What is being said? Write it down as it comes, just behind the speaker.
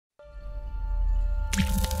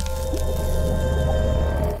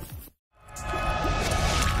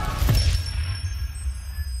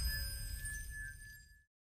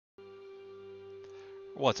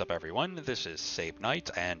What's up everyone, this is Save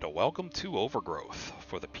Knight and welcome to Overgrowth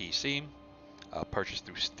for the PC, purchased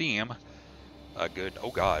through Steam, a good,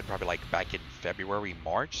 oh god, probably like back in February,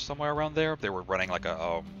 March, somewhere around there. They were running like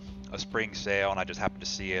a spring sale and I just happened to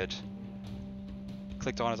see it,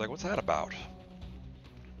 clicked on it, I was like, what's that about?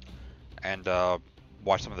 And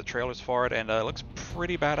watched some of the trailers for it and it looks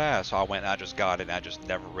pretty badass, so I went and I just got it and I just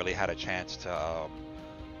never really had a chance to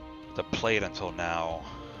play it until now.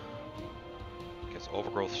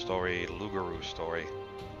 Overgrowth story, Lugaru story,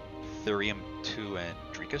 Thurium 2 and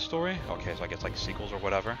Drika story. Okay, so I guess like sequels or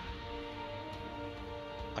whatever.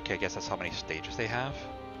 Okay, I guess that's how many stages they have.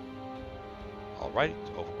 Alright,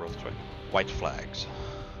 Overgrowth story. White flags.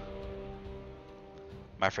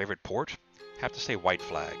 My favorite port? Have to say white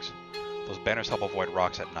flags. Those banners help avoid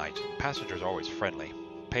rocks at night. Passengers are always friendly.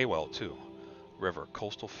 Pay well too. River,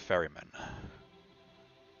 coastal ferryman.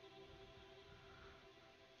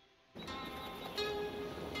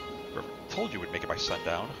 Told you we'd make it by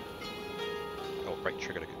sundown. Oh, right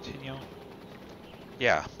trigger to continue.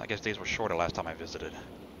 Yeah, I guess days were shorter last time I visited.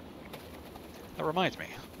 That reminds me,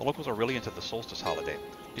 the locals are really into the solstice holiday.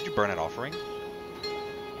 Did you burn an offering?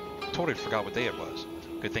 Totally forgot what day it was.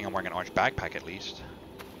 Good thing I'm wearing an orange backpack at least.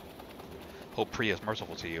 Hope Priya is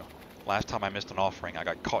merciful to you. Last time I missed an offering, I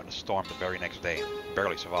got caught in a storm the very next day.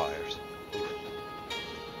 Barely survived.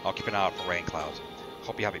 I'll keep an eye out for rain clouds.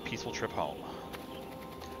 Hope you have a peaceful trip home.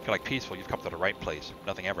 If you like peaceful, you've come to the right place.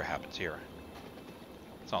 Nothing ever happens here.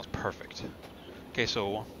 Sounds perfect. Okay,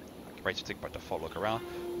 so right stick by default, look around.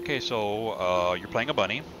 Okay, so you're playing a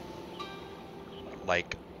bunny,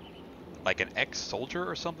 like an ex-soldier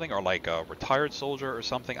or something, or like a retired soldier or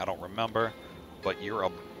something. I don't remember, but you're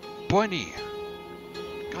a bunny.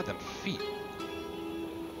 God, them feet.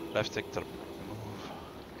 Left stick to the move.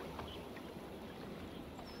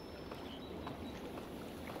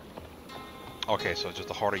 Okay, so just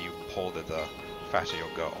the harder you pull it, the faster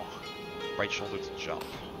you'll go. Right shoulder to jump.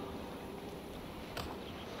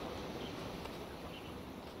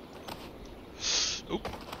 Oop,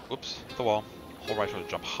 oops, hit the wall. Hold right shoulder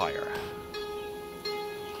to jump higher.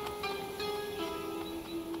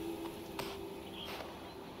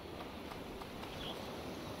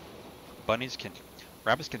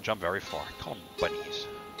 Rabbits can jump very far. Call them bunnies.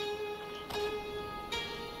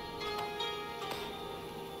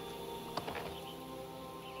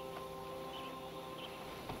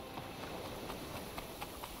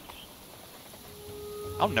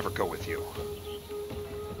 I'll never go with you.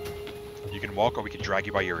 You can walk or we can drag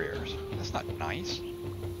you by your ears. That's not nice.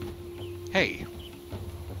 Hey.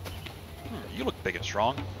 You look big and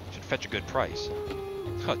strong. Should fetch a good price.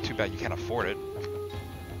 Huh, too bad you can't afford it.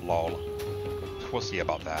 Lol. We'll see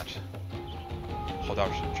about that. Hold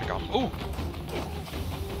out, check out. Ooh!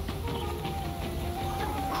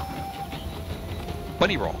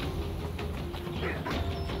 Bunny roll.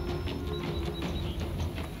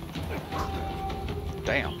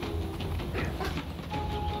 Damn.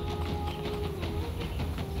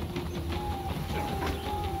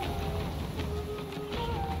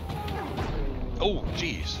 Oh,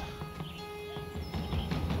 jeez.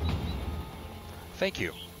 Thank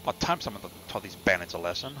you. About time someone taught these bandits a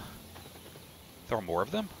lesson. There are more of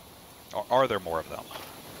them? Or are there more of them?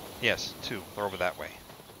 Yes, two. They're over that way.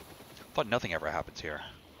 Thought nothing ever happens here.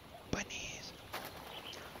 Bunnies.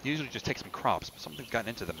 They usually just take some crops, but something's gotten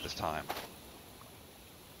into them this time.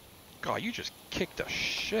 God, you just kicked the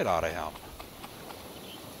shit out of him.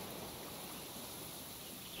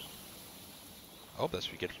 Oh, that's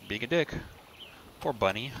what you get for being a dick. Poor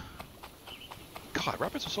bunny. God,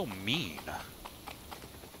 rabbits are so mean.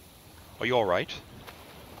 Are you alright?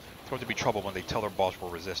 It's going to be trouble when they tell their boss we're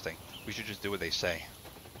resisting. We should just do what they say.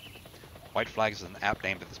 White Flags is an apt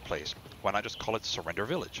name to this place. Why not just call it Surrender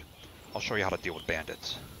Village? I'll show you how to deal with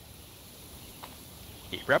bandits.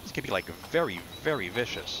 Yeah, rabbits can be like very, very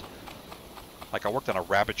vicious. Like I worked on a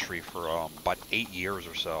rabbitry for about 8 years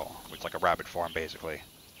or so, which is like a rabbit farm basically.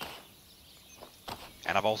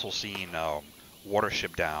 And I've also seen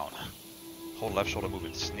Watership Down. Hold left shoulder move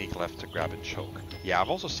and sneak left to grab and choke. Yeah, I've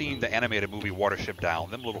also seen the animated movie Watership Down.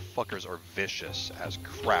 Them little fuckers are vicious as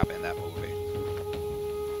crap in that movie.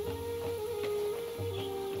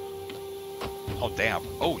 Oh damn.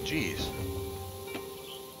 Oh jeez.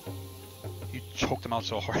 You choked him out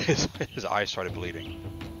so hard his eyes started bleeding.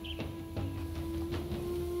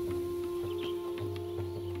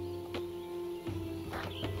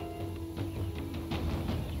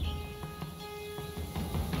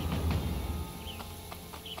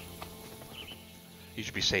 You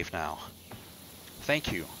should be safe now.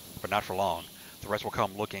 Thank you, but not for long. The rest will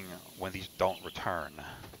come looking when these don't return.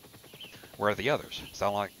 Where are the others?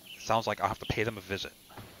 Sounds like I'll have to pay them a visit.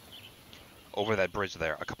 over that bridge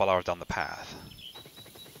there, a couple hours down the path.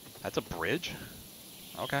 That's a bridge?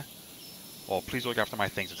 Okay. Well, please look after my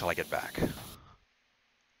things until I get back.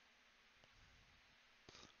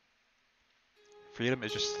 Freedom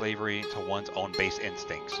is just slavery to one's own base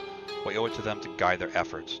instincts. We owe it to them to guide their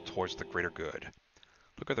efforts towards the greater good.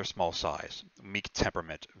 Look at their small size, meek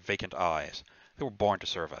temperament, vacant eyes. They were born to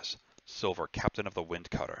serve us. Silver, captain of the wind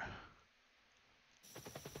cutter.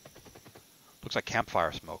 Looks like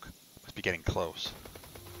campfire smoke. Must be getting close.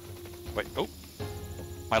 Wait, oh!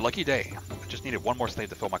 My lucky day. I just needed one more slave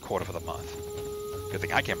to fill my quota for the month. Good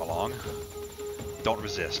thing I came along. Don't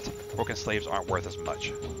resist. Broken slaves aren't worth as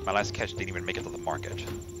much. My last catch didn't even make it to the market.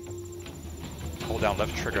 Hold down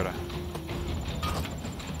left trigger to...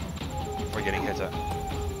 We're getting hit.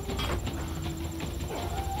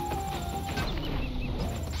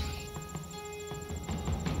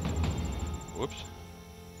 Whoops.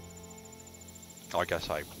 Oh, I guess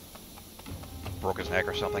I broke his neck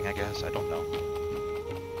or something, I guess. I don't know.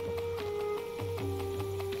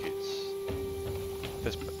 It's...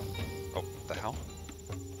 This... Oh, the hell?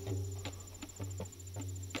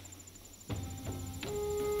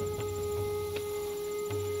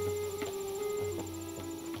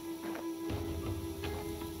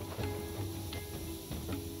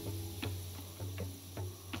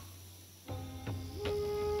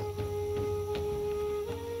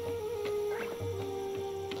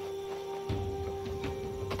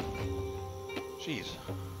 Jeez.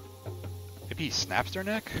 Maybe he snaps their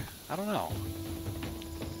neck? I don't know.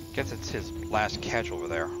 Guess it's his last catch over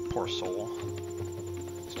there. Poor soul.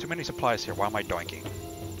 There's too many supplies here. Why am I doinking?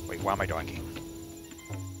 Wait, why am I doinking?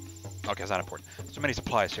 Okay, it's not important. There's too many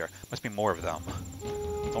supplies here. Must be more of them.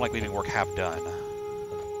 Don't like leaving work half done.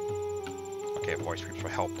 Okay, voice screams for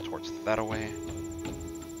help towards that away.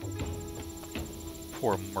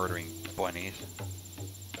 Poor murdering bunnies.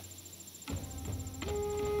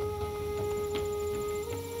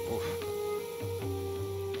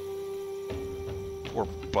 Or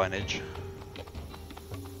bunnage.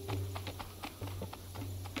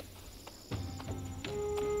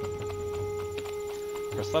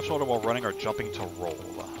 Press left shoulder while running or jumping to roll.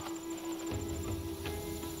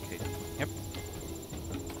 Okay, yep.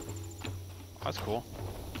 Oh, that's cool.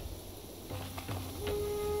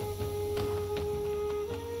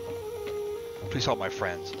 Please help my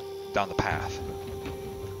friends down the path.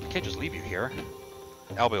 I can't just leave you here.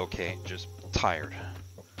 I'll be okay, just tired.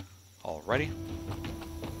 Alrighty.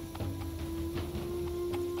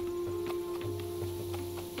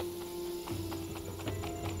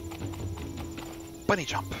 Bunny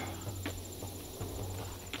jump.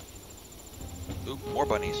 Ooh, more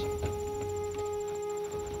bunnies.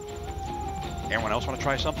 Anyone else want to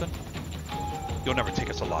try something? You'll never take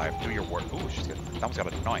us alive. Do your work. Ooh, that one's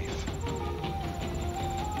got a knife.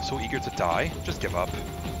 So eager to die? Just give up.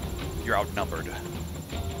 You're outnumbered.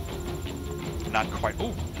 Not quite.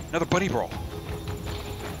 Ooh, another bunny brawl.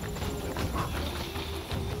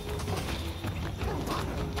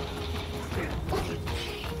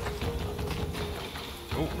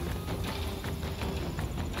 Ooh.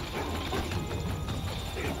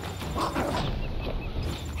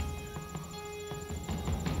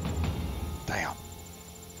 Damn.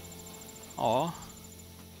 Aw.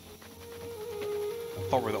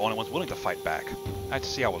 Thought we were the only ones willing to fight back. I had to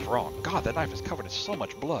see I was wrong. God, that knife is covered in so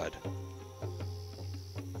much blood.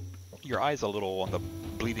 Your eye's a little on the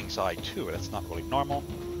bleeding side too. That's not really normal.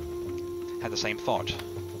 Had the same thought.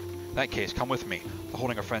 In that case, come with me. I'm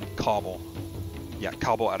holding a friend, Cobble. Yeah,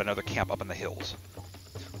 Cobble at another camp up in the hills.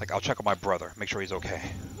 Like, I'll check on my brother, make sure he's okay.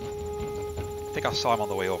 I think I saw him on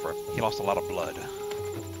the way over. He lost a lot of blood.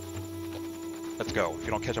 Let's go. If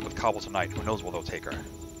you don't catch up with Cobble tonight, who knows where they'll take her.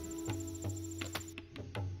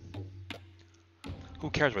 Who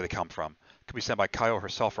cares where they come from? Could be sent by Kyle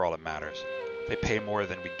herself for all that matters. They pay more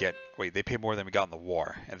than we get. Wait, they pay more than we got in the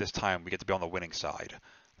war, and this time we get to be on the winning side.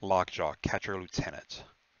 Lockjaw, catcher, lieutenant.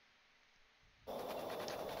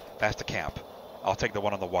 That's the camp. I'll take the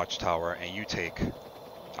one on the watchtower, and you take...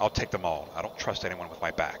 I'll take them all. I don't trust anyone with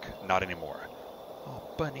my back. Not anymore.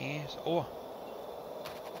 Oh, bunnies. Oh.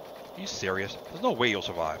 Are you serious? There's no way you'll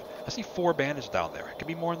survive. I see 4 bandits down there. Could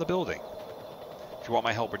be more in the building. If you want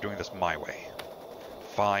my help, we're doing this my way.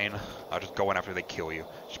 Fine. I'll just go in after they kill you.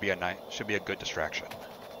 Should be a good distraction.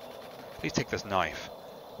 Please take this knife.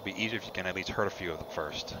 It'll be easier if you can at least hurt a few of them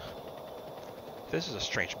first. This is a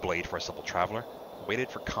strange blade for a simple traveler. Waited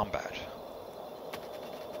for combat.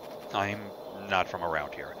 I'm not from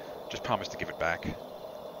around here. Just promise to give it back.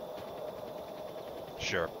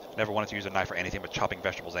 Sure. Never wanted to use a knife for anything but chopping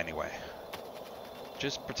vegetables anyway.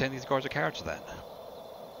 Just pretend these guards are carrots then.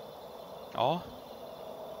 Aw.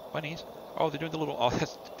 Bunnies. Oh, they're doing the little. Oh,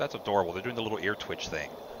 that's adorable. They're doing the little ear twitch thing.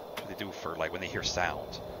 That's what they do for like when they hear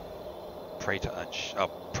sounds.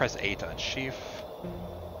 Press A to unsheath.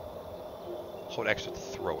 Hold X to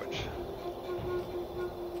throw it.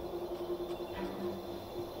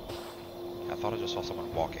 I thought I just saw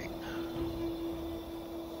someone walking.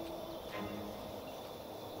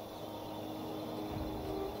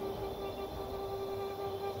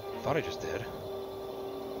 I thought I just did.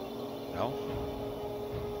 No?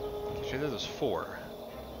 Okay, so there's 4.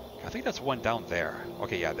 I think that's one down there.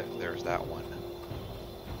 Okay, yeah, there's that one.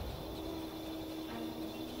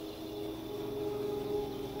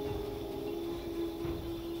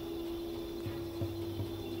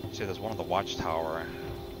 See, there's one on the watchtower.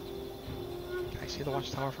 Can I see the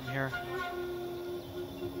watchtower from here?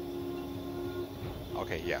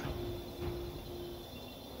 Okay, yeah.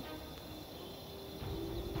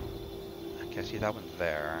 Okay, I see that one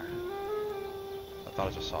there. I thought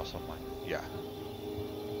I just saw someone. Yeah.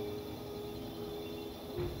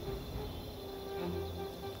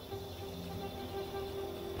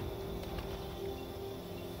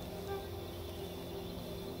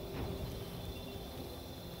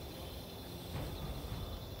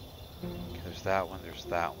 There's that one, there's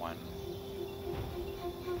that one.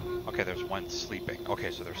 Okay, there's one sleeping.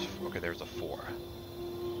 Okay, so there's a 4.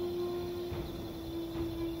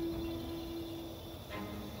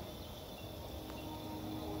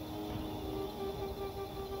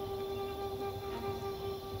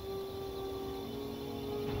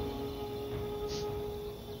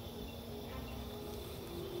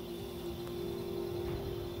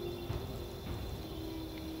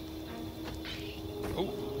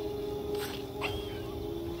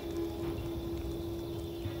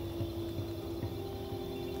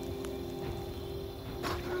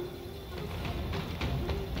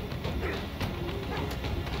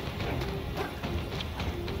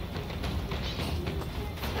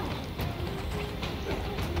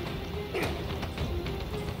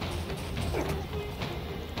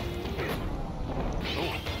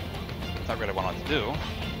 Not really what I want to do.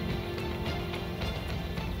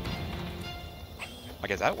 I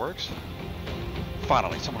guess that works.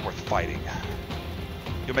 Finally, someone worth fighting.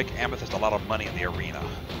 You'll make Amethyst a lot of money in the arena.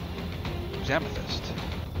 Who's Amethyst?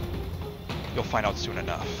 You'll find out soon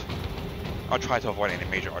enough. I'll try to avoid any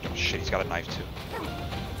major... Oh shit, he's got a knife too.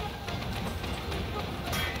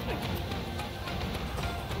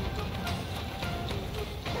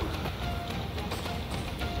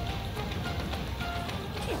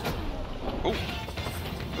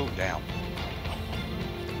 Damn.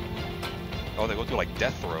 Oh, they go through like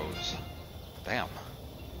death throes. Damn.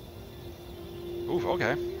 Oof,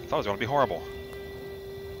 okay. I thought it was gonna be horrible.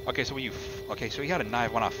 Okay, so so he had a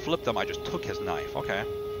knife. When I flipped him, I just took his knife. Okay.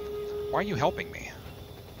 Why are you helping me?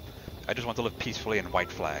 I just want to live peacefully in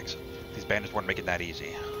white flags. These bandits weren't making that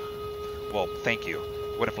easy. Well, thank you.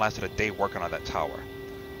 Would have lasted a day working on that tower.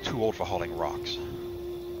 Too old for hauling rocks.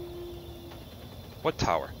 What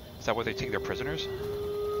tower? Is that where they take their prisoners?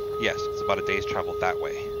 Yes, it's about a day's travel that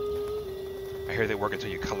way. I hear they work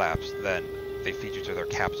until you collapse, then they feed you to their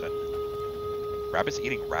captain. Rabbits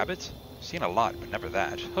eating rabbits? Seen a lot, but never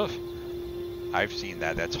that. Huff. I've seen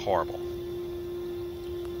that. That's horrible.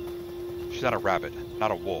 She's not a rabbit,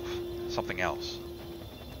 not a wolf. Something else.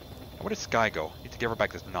 Where did Sky go? Need to give her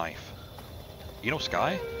back this knife. You know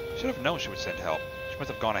Sky? Should have known she would send help. She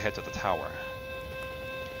must have gone ahead to the tower.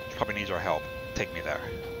 She probably needs our help. Take me there.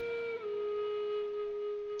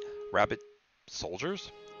 Rabbit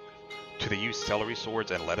soldiers? Do they use celery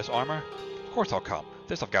swords and lettuce armor? Of course I'll come.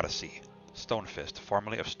 This I've got to see. Stonefist,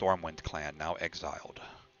 formerly of Stormwind clan, now exiled.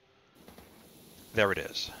 There it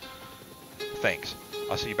is. Thanks.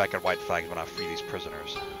 I'll see you back at White Flags when I free these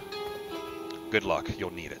prisoners. Good luck.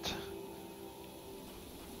 You'll need it.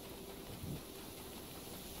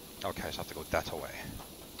 Okay, so I have to go that way.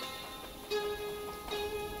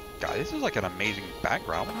 God, this is like an amazing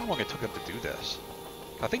background. I wonder how long it took them to do this.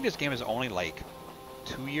 I think this game is only like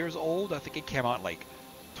 2 years old. I think it came out in like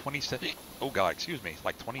 2017. Oh god, excuse me,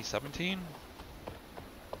 like 2017?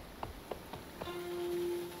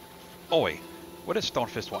 Oh wait, what does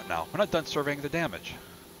Stonefist want now? We're not done surveying the damage.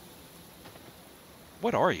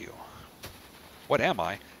 What are you? What am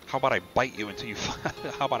I? How about I bite you until you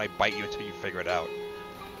how about I bite you until you figure it out?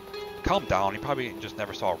 Calm down, you probably just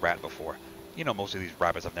never saw a rat before. You know most of these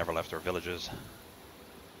rabbits have never left their villages.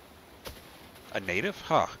 A native?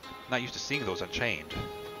 Huh. Not used to seeing those unchained.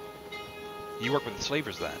 You work with the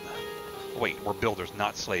slavers then? Wait, we're builders,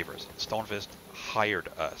 not slavers. Stonefist hired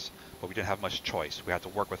us, but we didn't have much choice. We had to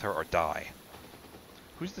work with her or die.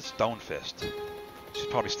 Who's the Stonefist? She's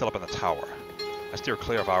probably still up in the tower. I steer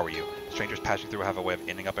clear if I were you. Strangers passing through have a way of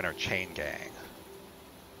ending up in our chain gang.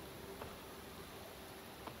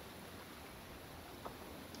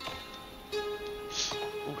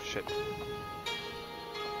 Oh, shit.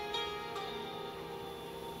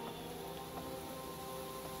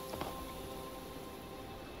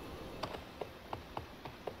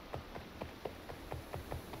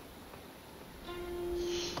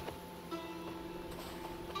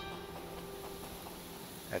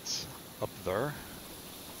 That's up there.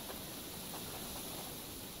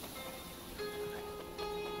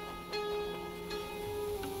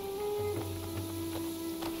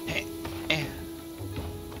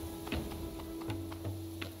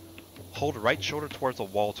 Hold right shoulder towards the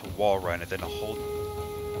wall to wall run, and then hold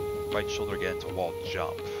right shoulder again to wall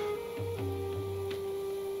jump.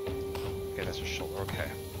 Okay, that's your shoulder,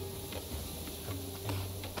 okay.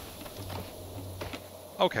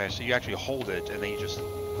 Okay, so you actually hold it, and then you just...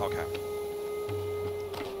 Okay.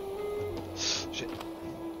 Shit.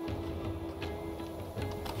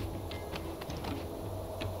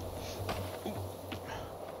 Ooh.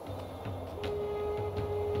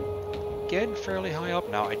 Getting fairly high up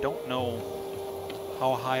now. I don't know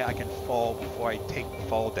how high I can fall before I take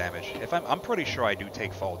fall damage. If I'm pretty sure I do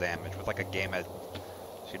take fall damage with like a game as,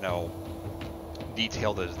 you know,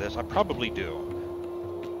 detailed as this. I probably do.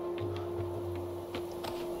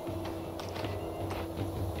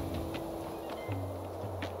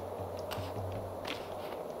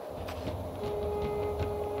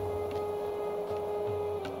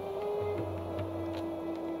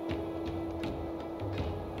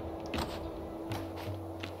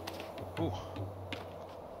 Ooh.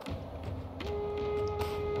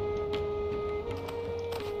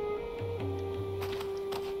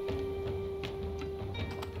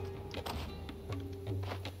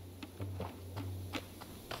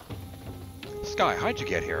 Sky, how'd you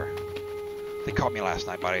get here? They caught me last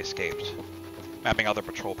night, but I escaped. Mapping out their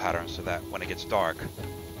patrol patterns so that when it gets dark,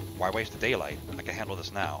 why waste the daylight? I can handle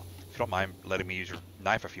this now. If you don't mind letting me use your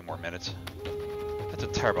knife a few more minutes. That's a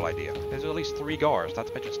terrible idea. There's at least 3 guards, not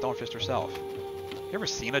to mention Stonefist herself. You ever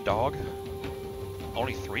seen a dog?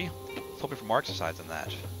 Only 3? I was hoping for more exercise than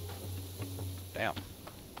that. Damn.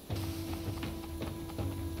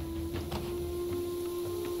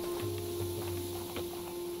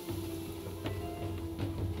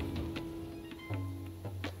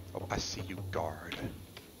 Oh, I see you, guard.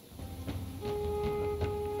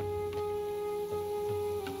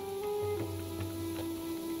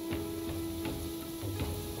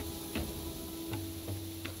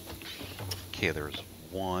 Okay, there's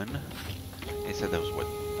 1. They said there was, what,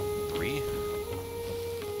 3?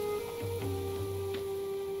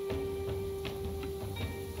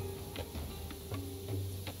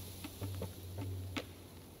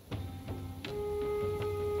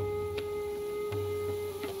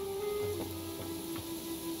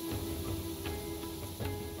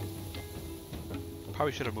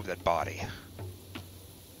 Probably should have moved that body.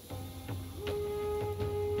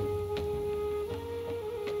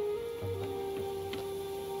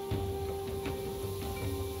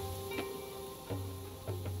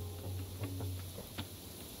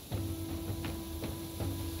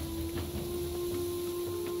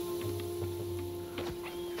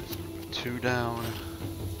 Two down.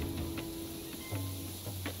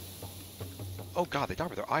 Oh god, they died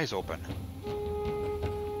with their eyes open.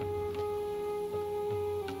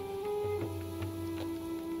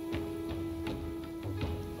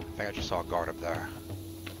 I think I just saw a guard up there.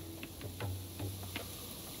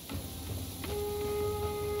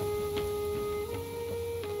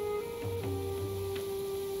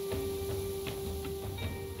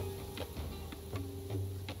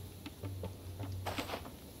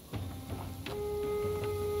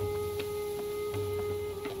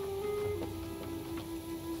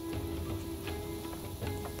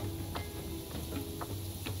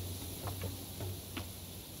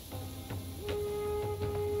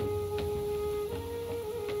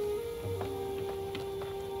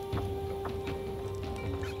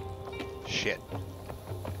 Shit.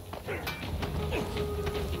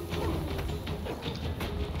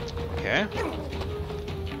 Okay.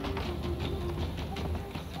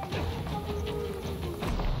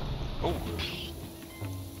 Oh.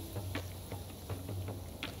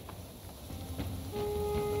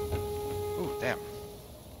 Oh, damn.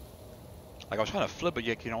 Like, I was trying to flip, but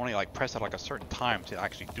you can only, like, press at, like, a certain time to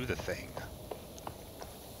actually do the thing.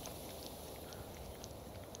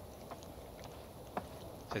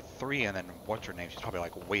 Said 3, and then what's her name? She's probably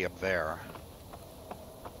like way up there.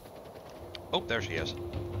 Oh, there she is.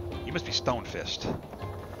 You must be Stonefist.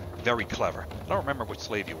 Very clever. I don't remember which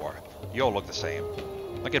slave you are. You all look the same.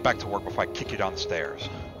 I'll get back to work before I kick you down the stairs.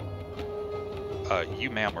 You,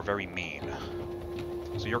 ma'am, are very mean.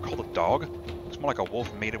 So you're called a dog? Looks more like a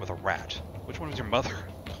wolf mated with a rat. Which one was your mother?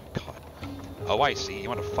 God. Oh, I see. You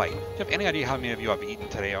want to fight. Do you have any idea how many of you I've eaten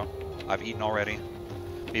today? I've eaten already?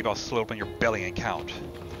 Maybe I'll slit open your belly and count.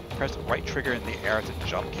 Press the right trigger in the air to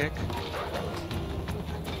jump kick.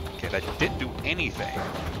 Okay, that didn't do anything.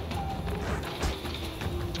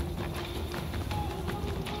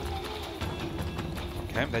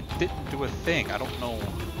 Okay, that didn't do a thing. I don't know.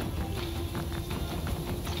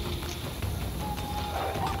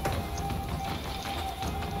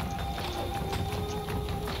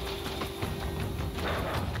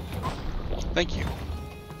 Thank you.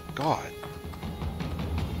 God.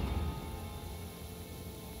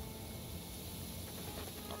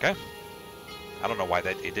 Okay. I don't know why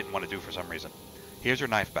that it didn't want to do for some reason. Here's your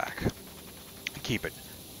knife back. Keep it.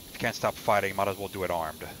 If you can't stop fighting, might as well do it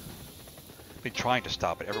armed. I've been trying to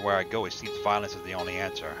stop it. Everywhere I go, it seems violence is the only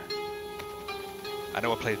answer. I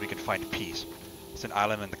know a place we can find peace. It's an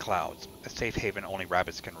island in the clouds. A safe haven only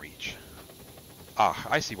rabbits can reach. Ah,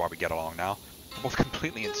 I see why we get along now. We're both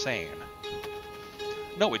completely insane.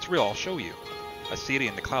 No, it's real. I'll show you. A city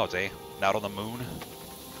in the clouds, eh? Out on the moon?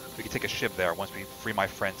 We can take a ship there once we free my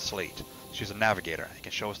friend Slate. She's a navigator and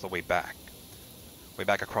can show us the way back. Way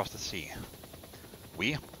back across the sea.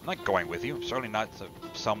 We? I'm not going with you. Certainly not to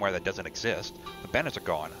somewhere that doesn't exist. The banners are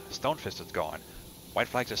gone. Stonefist is gone. White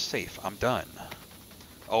Flags are safe. I'm done.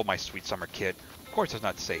 Oh, my sweet summer kid. Of course it's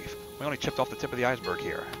not safe. We only chipped off the tip of the iceberg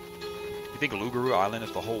here. You think Lugaru Island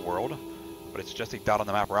is the whole world? But it's just a dot on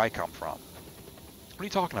the map where I come from. What are you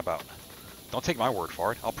talking about? Don't take my word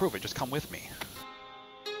for it. I'll prove it. Just come with me.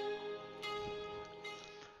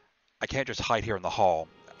 I can't just hide here in the hall.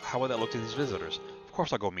 How will that look to these visitors? Of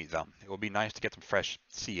course I'll go meet them. It will be nice to get some fresh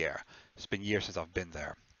sea air. It's been years since I've been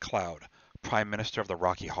there. Cloud, Prime Minister of the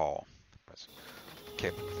Rocky Hall.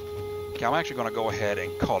 Okay, I'm actually going to go ahead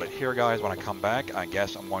and call it here, guys. When I come back, I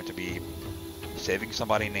guess I'm going to be saving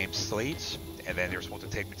somebody named Slate, and then they're supposed to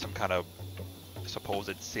take me to some kind of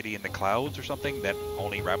supposed city in the clouds or something that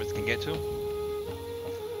only rabbits can get to.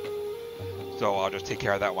 So I'll just take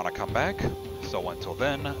care of that when I come back. So until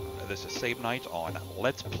then, this is Save Night on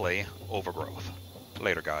Let's Play Overgrowth.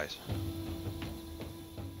 Later, guys.